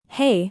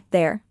Hey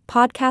there,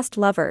 podcast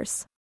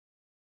lovers.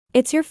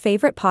 It's your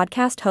favorite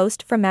podcast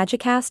host from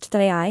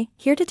Magicast.ai,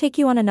 here to take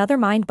you on another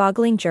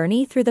mind-boggling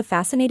journey through the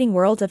fascinating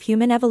world of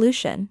human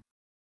evolution.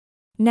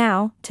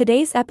 Now,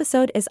 today's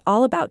episode is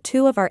all about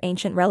two of our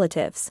ancient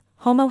relatives,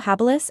 Homo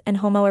habilis and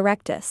Homo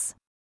erectus.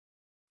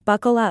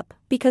 Buckle up,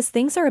 because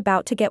things are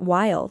about to get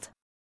wild.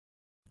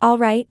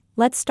 Alright,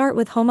 let's start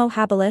with Homo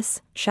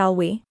habilis, shall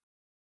we?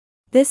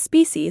 This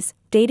species,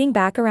 dating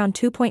back around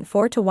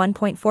 2.4 to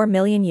 1.4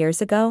 million years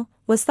ago,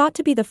 was thought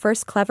to be the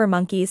first clever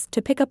monkeys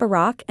to pick up a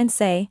rock and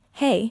say,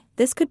 hey,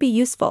 this could be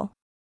useful.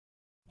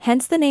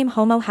 Hence the name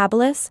Homo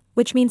habilis,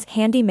 which means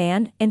handy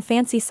man in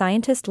fancy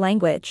scientist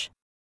language.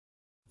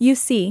 You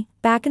see,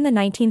 back in the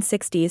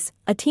 1960s,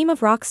 a team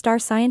of rock star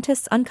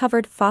scientists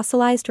uncovered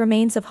fossilized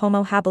remains of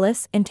Homo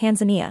habilis in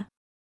Tanzania.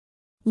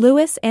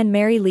 Lewis and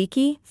Mary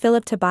Leakey,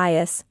 Philip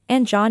Tobias,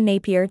 and John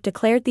Napier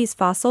declared these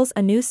fossils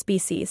a new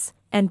species,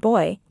 and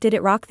boy, did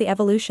it rock the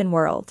evolution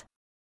world.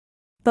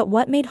 But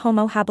what made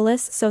Homo habilis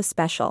so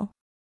special?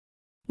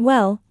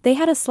 Well, they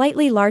had a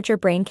slightly larger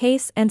brain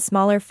case and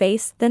smaller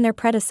face than their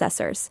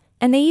predecessors,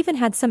 and they even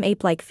had some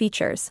ape-like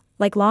features,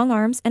 like long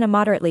arms and a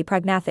moderately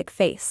prognathic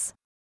face.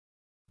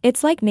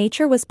 It's like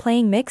nature was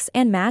playing mix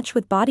and match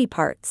with body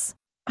parts.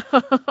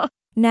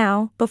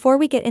 Now, before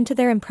we get into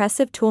their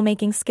impressive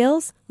tool-making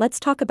skills, let's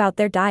talk about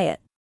their diet.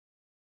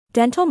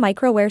 Dental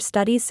microwear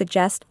studies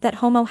suggest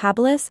that Homo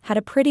habilis had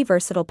a pretty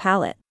versatile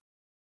palate.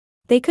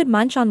 They could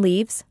munch on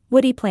leaves,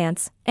 woody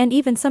plants, and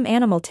even some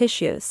animal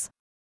tissues.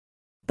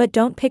 But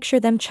don't picture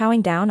them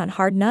chowing down on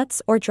hard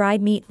nuts or dried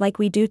meat like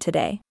we do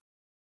today.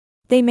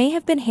 They may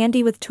have been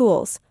handy with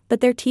tools, but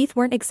their teeth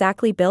weren't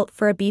exactly built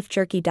for a beef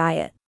jerky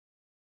diet.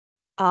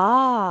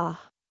 And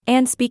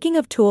speaking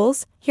of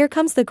tools, here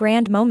comes the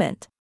grand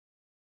moment.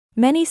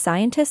 Many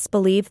scientists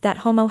believe that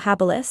Homo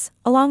habilis,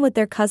 along with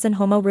their cousin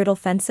Homo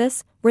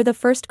rudolfensis, were the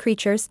first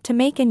creatures to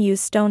make and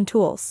use stone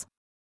tools.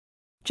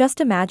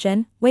 Just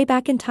imagine, way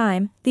back in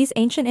time, these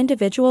ancient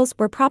individuals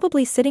were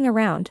probably sitting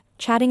around,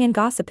 chatting and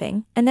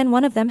gossiping, and then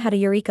one of them had a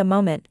eureka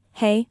moment.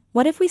 Hey,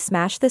 what if we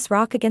smash this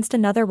rock against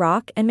another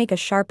rock and make a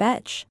sharp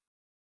edge?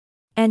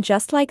 And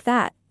just like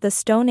that, the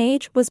Stone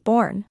Age was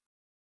born.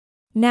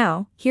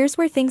 Now, here's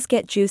where things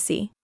get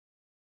juicy.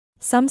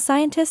 Some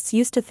scientists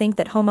used to think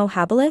that Homo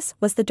habilis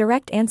was the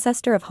direct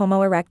ancestor of Homo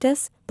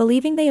erectus,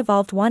 believing they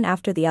evolved one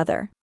after the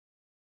other.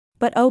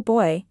 But oh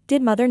boy,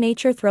 did Mother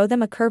Nature throw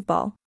them a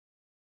curveball.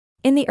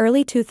 In the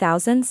early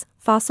 2000s,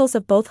 fossils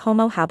of both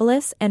Homo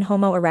habilis and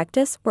Homo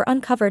erectus were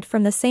uncovered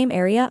from the same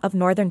area of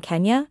northern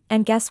Kenya,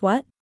 and guess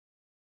what?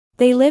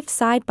 They lived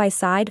side by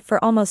side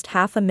for almost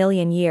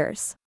 500,000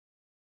 years.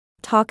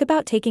 Talk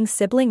about taking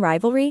sibling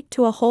rivalry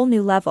to a whole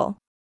new level.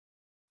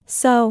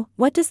 So,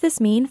 what does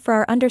this mean for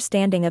our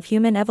understanding of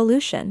human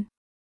evolution?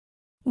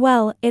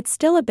 Well, it's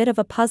still a bit of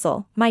a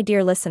puzzle, my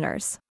dear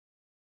listeners.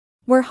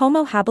 Were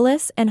Homo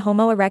habilis and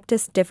Homo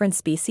erectus different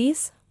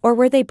species, or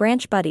were they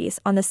branch buddies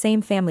on the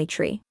same family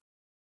tree?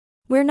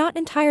 We're not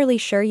entirely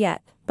sure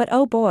yet, but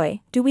oh boy,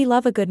 do we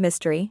love a good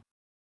mystery.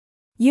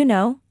 You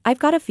know, I've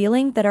got a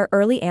feeling that our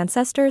early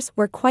ancestors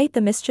were quite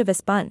the mischievous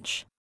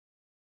bunch.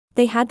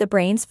 They had the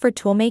brains for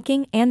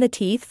tool-making and the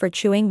teeth for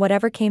chewing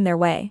whatever came their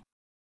way.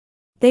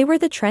 They were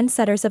the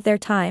trendsetters of their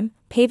time,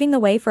 paving the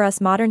way for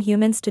us modern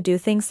humans to do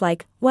things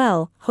like,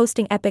 well,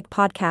 hosting epic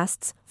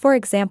podcasts, for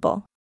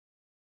example.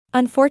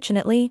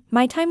 Unfortunately,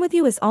 my time with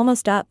you is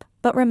almost up,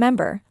 but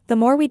remember, the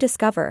more we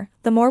discover,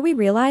 the more we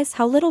realize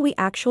how little we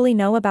actually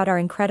know about our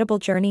incredible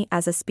journey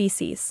as a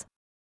species.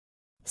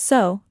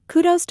 So,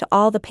 kudos to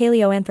all the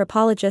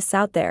paleoanthropologists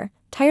out there,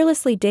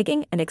 tirelessly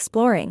digging and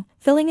exploring,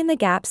 filling in the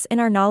gaps in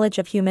our knowledge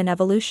of human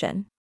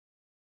evolution.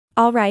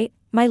 Alright,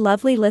 my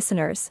lovely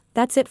listeners,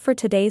 that's it for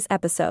today's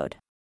episode.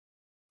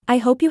 I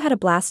hope you had a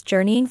blast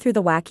journeying through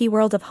the wacky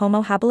world of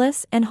Homo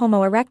habilis and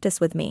Homo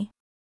erectus with me.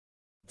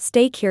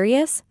 Stay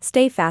curious,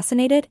 stay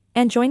fascinated,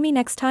 and join me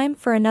next time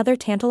for another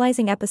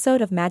tantalizing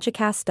episode of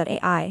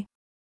Magicast.ai.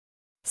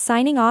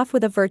 Signing off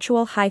with a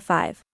virtual high five.